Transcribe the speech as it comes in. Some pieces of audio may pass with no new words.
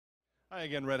Hi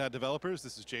again, Red Hat developers.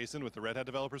 This is Jason with the Red Hat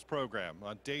Developers Program.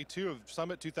 On day 2 of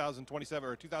Summit 2027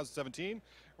 or 2017,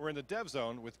 we're in the dev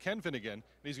zone with Ken Finnigan, and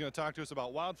he's going to talk to us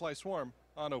about WildFly Swarm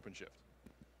on OpenShift.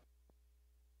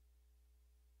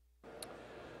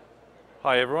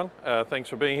 Hi everyone, thanks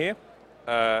for being here.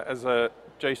 As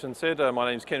Jason said, my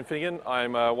name is Ken Finnigan.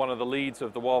 I'm one of the leads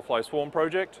of the WildFly Swarm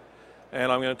project,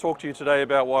 and I'm going to talk to you today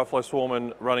about WildFly Swarm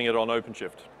and running it on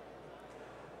OpenShift.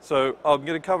 So I'm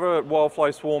going to cover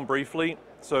WildFly Swarm briefly.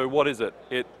 So what is it?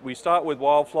 We start with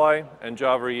WildFly and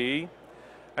Java EE,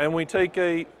 and we take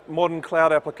a modern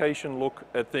cloud application look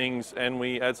at things, and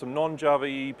we add some non-Java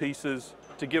EE pieces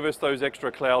to give us those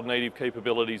extra cloud native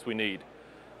capabilities we need.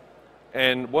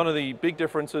 And one of the big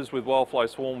differences with WildFly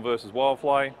Swarm versus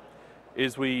WildFly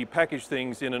is we package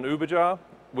things in an Uber jar,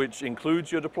 which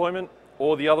includes your deployment,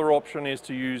 or the other option is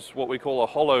to use what we call a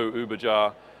hollow Uber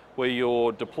jar, where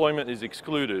your deployment is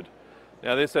excluded.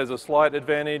 Now this has a slight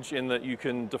advantage in that you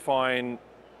can define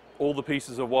all the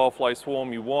pieces of WildFly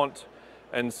Swarm you want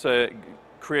and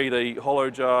create a hollow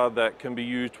jar that can be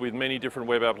used with many different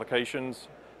web applications.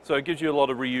 So it gives you a lot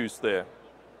of reuse there.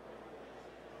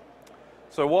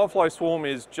 So WildFly Swarm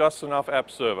is just enough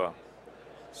app server.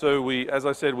 So as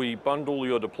I said, we bundle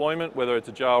your deployment, whether it's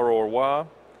a jar or a WAR.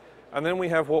 And then we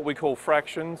have what we call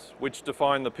fractions, which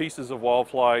define the pieces of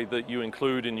WildFly that you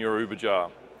include in your Uber jar.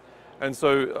 And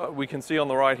so we can see on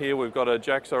the right here, we've got a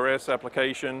JAX-RS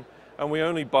application, and we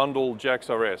only bundle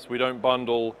JAX-RS. We don't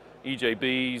bundle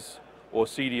EJBs or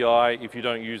CDI if you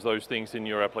don't use those things in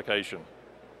your application.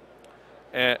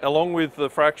 Along with the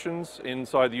fractions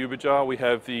inside the Uber jar, we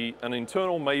have an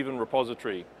internal Maven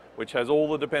repository, which has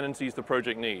all the dependencies the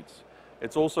project needs.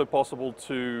 It's also possible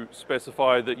to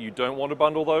specify that you don't want to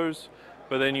bundle those,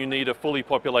 but then you need a fully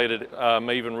populated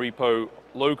Maven repo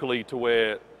locally to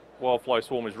where WildFly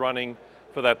Swarm is running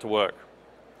for that to work.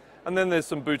 And then there's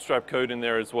some bootstrap code in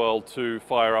there as well to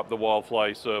fire up the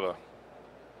WildFly server.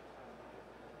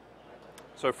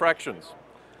 So fractions,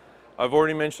 I've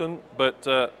already mentioned, but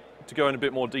to go in a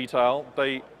bit more detail,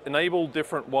 they enable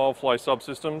different WildFly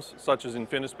subsystems, such as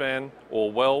InfiniSpan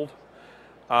or Weld.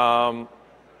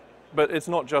 But it's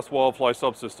not just WildFly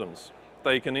subsystems.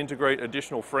 They can integrate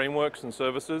additional frameworks and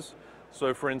services.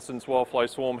 So for instance, WildFly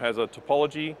Swarm has a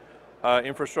topology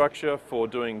infrastructure for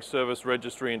doing service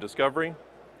registry and discovery.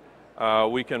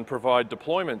 We can provide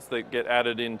deployments that get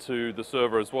added into the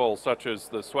server as well, such as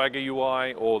the Swagger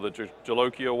UI or the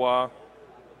Jalokia WAR.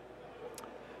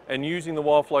 And using the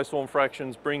WildFly Swarm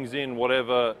fractions brings in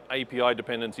whatever API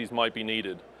dependencies might be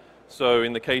needed. So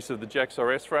in the case of the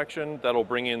JAX-RS fraction, that'll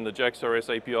bring in the JAX-RS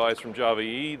APIs from Java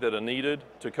EE that are needed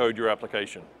to code your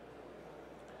application.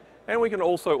 And we can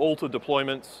also alter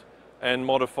deployments and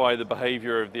modify the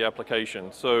behavior of the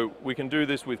application. So we can do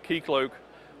this with Keycloak,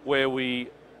 where we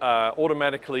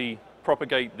automatically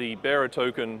propagate the bearer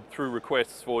token through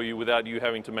requests for you without you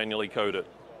having to manually code it.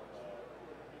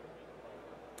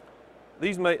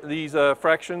 These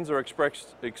fractions are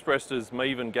expressed as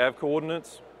Maven Gav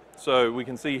coordinates. So we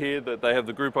can see here that they have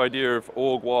the group idea of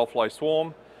org WildFly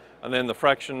Swarm, and then the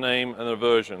fraction name and the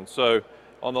version. So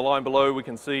on the line below, we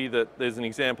can see that there's an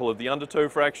example of the undertow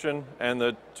fraction and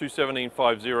the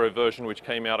 2.17.50 version, which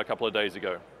came out a couple of days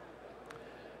ago.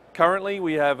 Currently,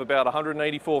 we have about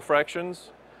 184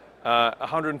 fractions.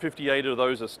 158 of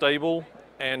those are stable,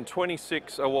 and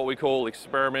 26 are what we call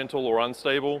experimental or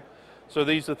unstable. So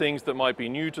these are things that might be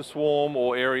new to Swarm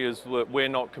or areas that we're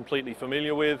not completely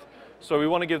familiar with. So we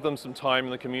want to give them some time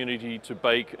in the community to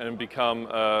bake and become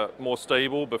more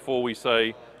stable before we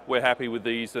say we're happy with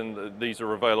these and these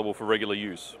are available for regular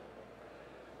use.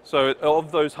 So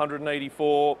of those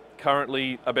 184,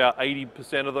 currently about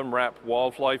 80% of them wrap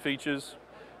WildFly features.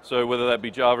 So whether that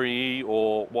be Java EE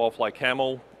or WildFly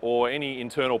Camel or any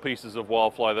internal pieces of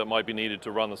WildFly that might be needed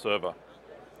to run the server.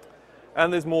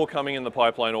 And there's more coming in the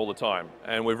pipeline all the time.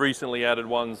 And we've recently added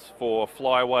ones for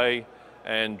Flyway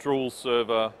and Drool's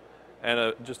server,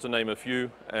 and just to name a few.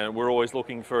 And we're always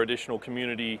looking for additional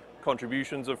community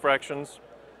contributions of fractions.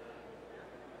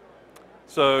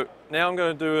 So now I'm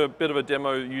going to do a bit of a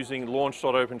demo using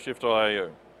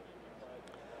launch.openshift.io.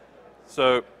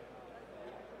 So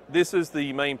this is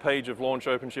the main page of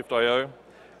launch.openshift.io.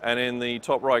 And in the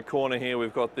top right corner here,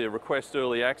 we've got the request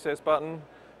early access button.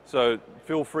 So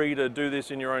feel free to do this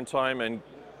in your own time and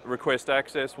request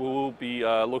access. We will be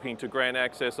looking to grant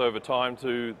access over time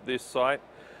to this site.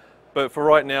 But for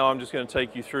right now, I'm just going to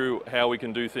take you through how we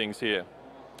can do things here.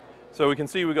 So we can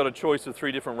see we've got a choice of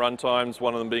 3 different runtimes,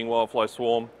 one of them being WildFly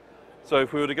Swarm. So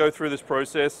if we were to go through this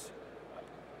process,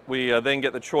 we then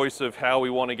get the choice of how we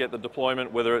want to get the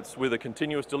deployment, whether it's with a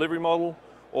continuous delivery model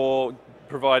or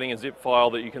providing a zip file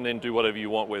that you can then do whatever you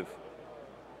want with.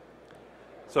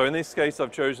 So in this case,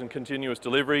 I've chosen continuous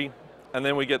delivery, and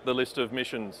then we get the list of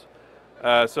missions.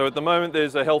 So at the moment,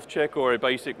 there's a health check or a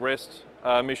basic rest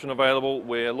mission available.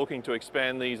 We're looking to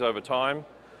expand these over time.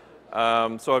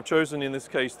 So I've chosen, in this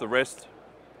case, the rest.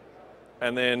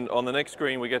 And then on the next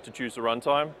screen, we get to choose the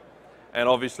runtime. And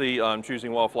obviously, I'm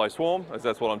choosing WildFly Swarm, as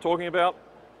that's what I'm talking about.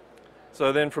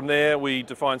 So then from there, we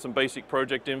define some basic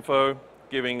project info,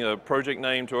 giving a project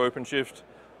name to OpenShift.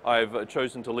 I've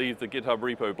chosen to leave the GitHub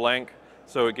repo blank,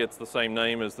 so it gets the same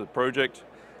name as the project.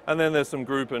 And then there's some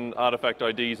group and artifact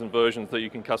IDs and versions that you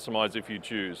can customize if you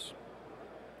choose.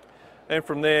 And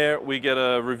from there, we get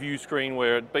a review screen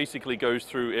where it basically goes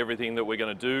through everything that we're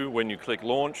going to do when you click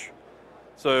launch.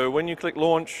 So when you click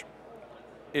launch,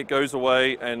 it goes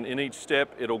away, and in each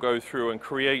step, it'll go through and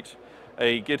create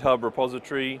a GitHub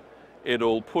repository.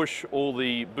 It'll push all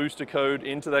the booster code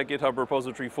into that GitHub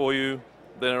repository for you.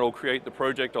 Then it'll create the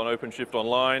project on OpenShift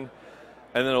Online,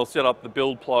 and then it'll set up the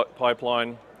build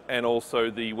pipeline and also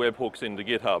the webhooks into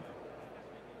GitHub.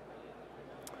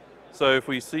 So if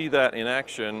we see that in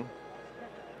action,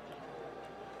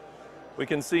 we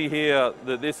can see here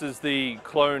that this is the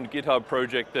cloned GitHub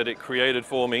project that it created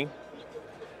for me,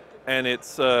 and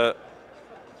it's now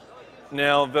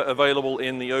available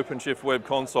in the OpenShift web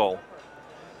console.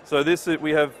 So this,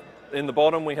 we have, in the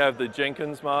bottom, we have the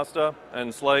Jenkins master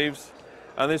and slaves,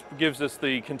 and this gives us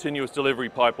the continuous delivery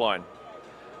pipeline.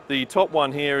 The top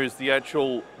one here is the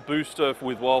actual booster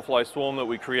with WildFly Swarm that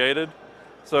we created.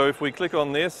 So if we click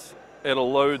on this,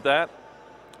 it'll load that,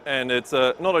 and it's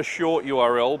not a short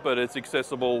URL, but it's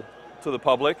accessible to the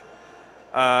public.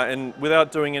 And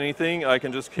without doing anything, I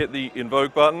can just hit the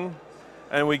invoke button,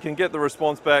 and we can get the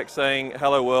response back saying,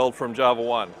 "Hello world" from Java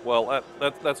 1. Well,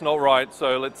 that's not right,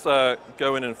 so let's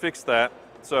go in and fix that.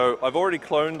 So I've already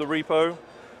cloned the repo,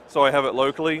 so I have it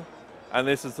locally, and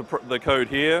this is the code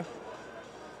here.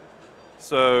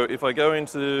 So if I go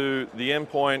into the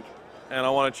endpoint, and I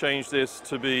want to change this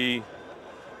to be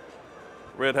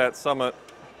Red Hat Summit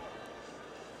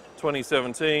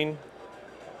 2017,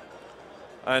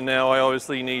 and now I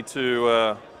obviously need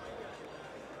to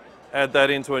add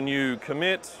that into a new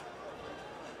commit.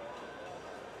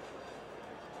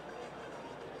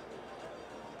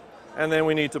 And then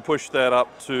we need to push that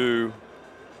up to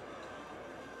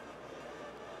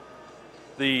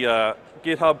the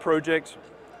GitHub project.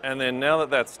 And then now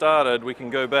that that's started, we can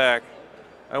go back,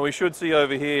 and we should see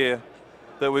over here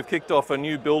that we've kicked off a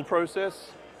new build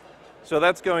process. So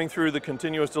that's going through the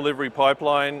continuous delivery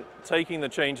pipeline, taking the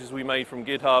changes we made from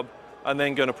GitHub, and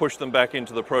then going to push them back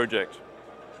into the project.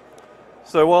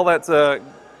 So while that's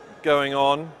going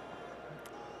on,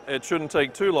 it shouldn't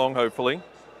take too long, hopefully.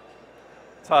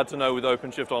 It's hard to know with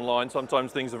OpenShift Online.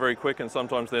 Sometimes things are very quick and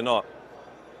sometimes they're not.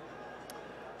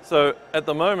 So at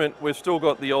the moment, we've still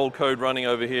got the old code running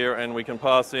over here, and we can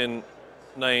pass in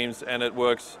names, and it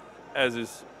works as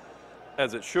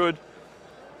it should.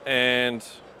 And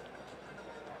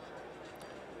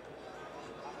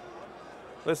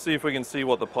let's see if we can see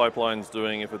what the pipeline's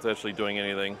doing, if it's actually doing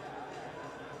anything.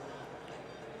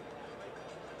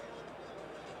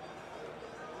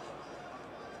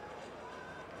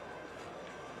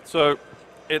 So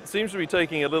it seems to be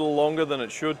taking a little longer than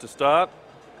it should to start.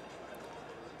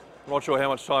 I'm not sure how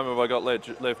much time have I got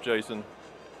left, Jason.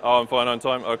 Oh, I'm fine on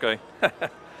time? Okay.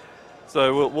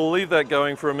 So we'll leave that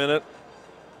going for a minute,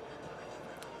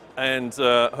 and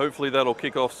hopefully that'll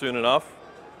kick off soon enough.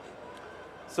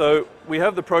 So we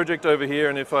have the project over here,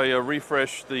 and if I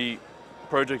refresh the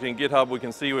project in GitHub, we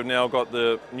can see we've now got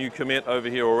the new commit over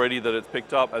here already that it's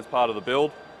picked up as part of the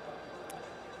build.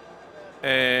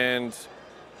 And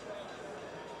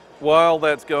while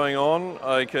that's going on,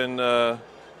 I can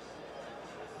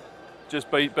just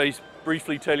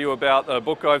briefly tell you about a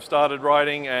book I've started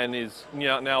writing and is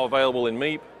now available in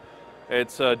Meep.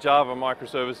 It's Java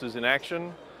Microservices in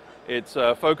Action. It's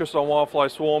focused on WildFly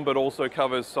Swarm, but also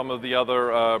covers some of the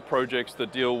other projects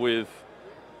that deal with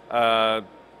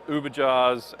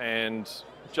Uberjars and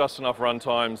just enough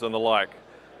runtimes and the like.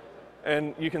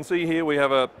 And you can see here we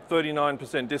have a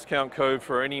 39% discount code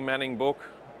for any Manning book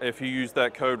if you use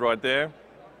that code right there.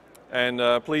 And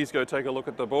please go take a look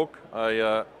at the book.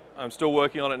 I'm still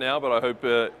working on it now, but I hope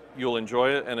you'll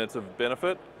enjoy it and it's of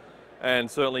benefit. And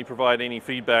certainly provide any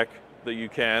feedback that you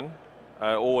can.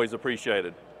 Always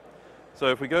appreciated. So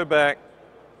if we go back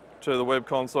to the web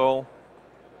console,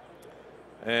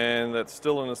 and that's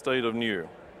still in a state of new.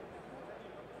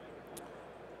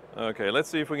 Okay, let's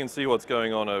see if we can see what's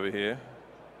going on over here.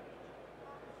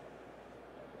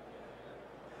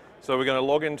 So we're going to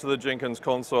log into the Jenkins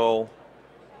console.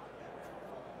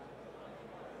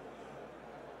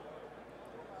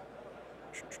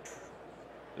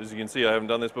 As you can see, I haven't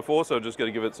done this before, so I'm just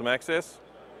going to give it some access.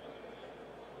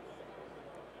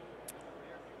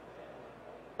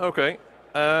 Okay.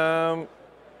 For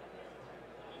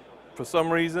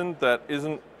some reason, that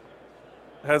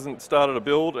hasn't started a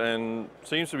build and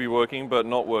seems to be working, but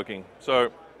not working.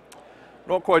 So,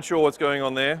 not quite sure what's going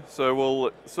on there. So we'll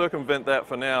circumvent that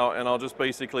for now, and I'll just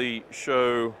basically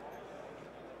show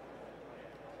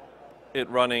it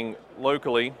running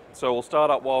locally. So we'll start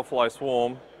up WildFly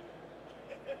Swarm.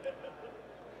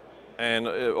 And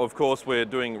of course, we're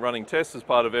running tests as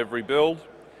part of every build.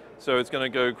 So it's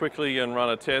going to go quickly and run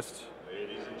a test.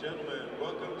 Ladies and gentlemen,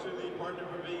 welcome to the Partner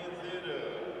Pavilion Theater.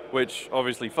 Which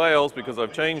obviously fails because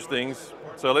I've changed things.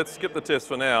 So let's skip the test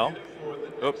for now. For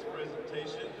the next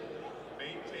presentation,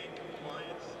 maintain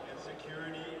compliance and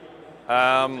security.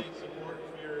 Support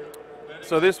for your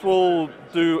So this will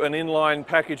do an inline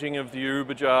packaging of the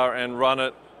Uber jar and run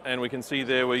it. And we can see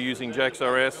there we're using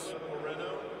JaxRS.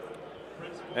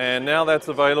 And now that's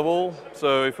available.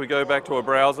 So if we go back to a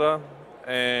browser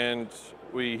and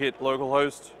we hit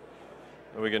localhost,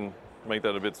 we can make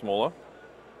that a bit smaller.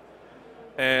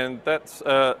 And that's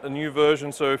a new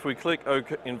version. So if we click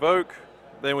invoke,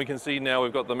 then we can see now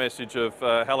we've got the message of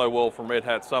Hello World from Red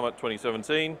Hat Summit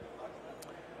 2017.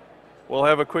 We'll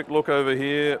have a quick look over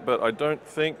here, but I don't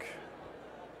think,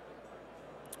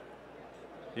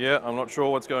 yeah, I'm not sure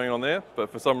what's going on there,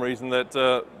 but for some reason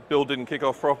that build didn't kick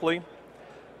off properly.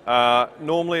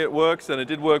 Normally it works, and it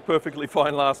did work perfectly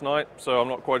fine last night, so I'm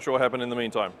not quite sure what happened in the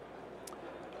meantime.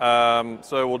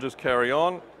 So we'll just carry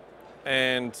on,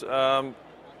 and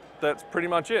that's pretty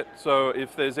much it. So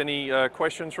if there's any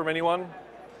questions from anyone?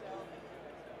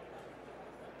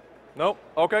 No?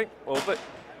 Okay. Well,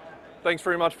 thanks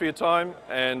very much for your time,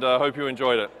 and I hope you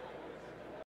enjoyed it.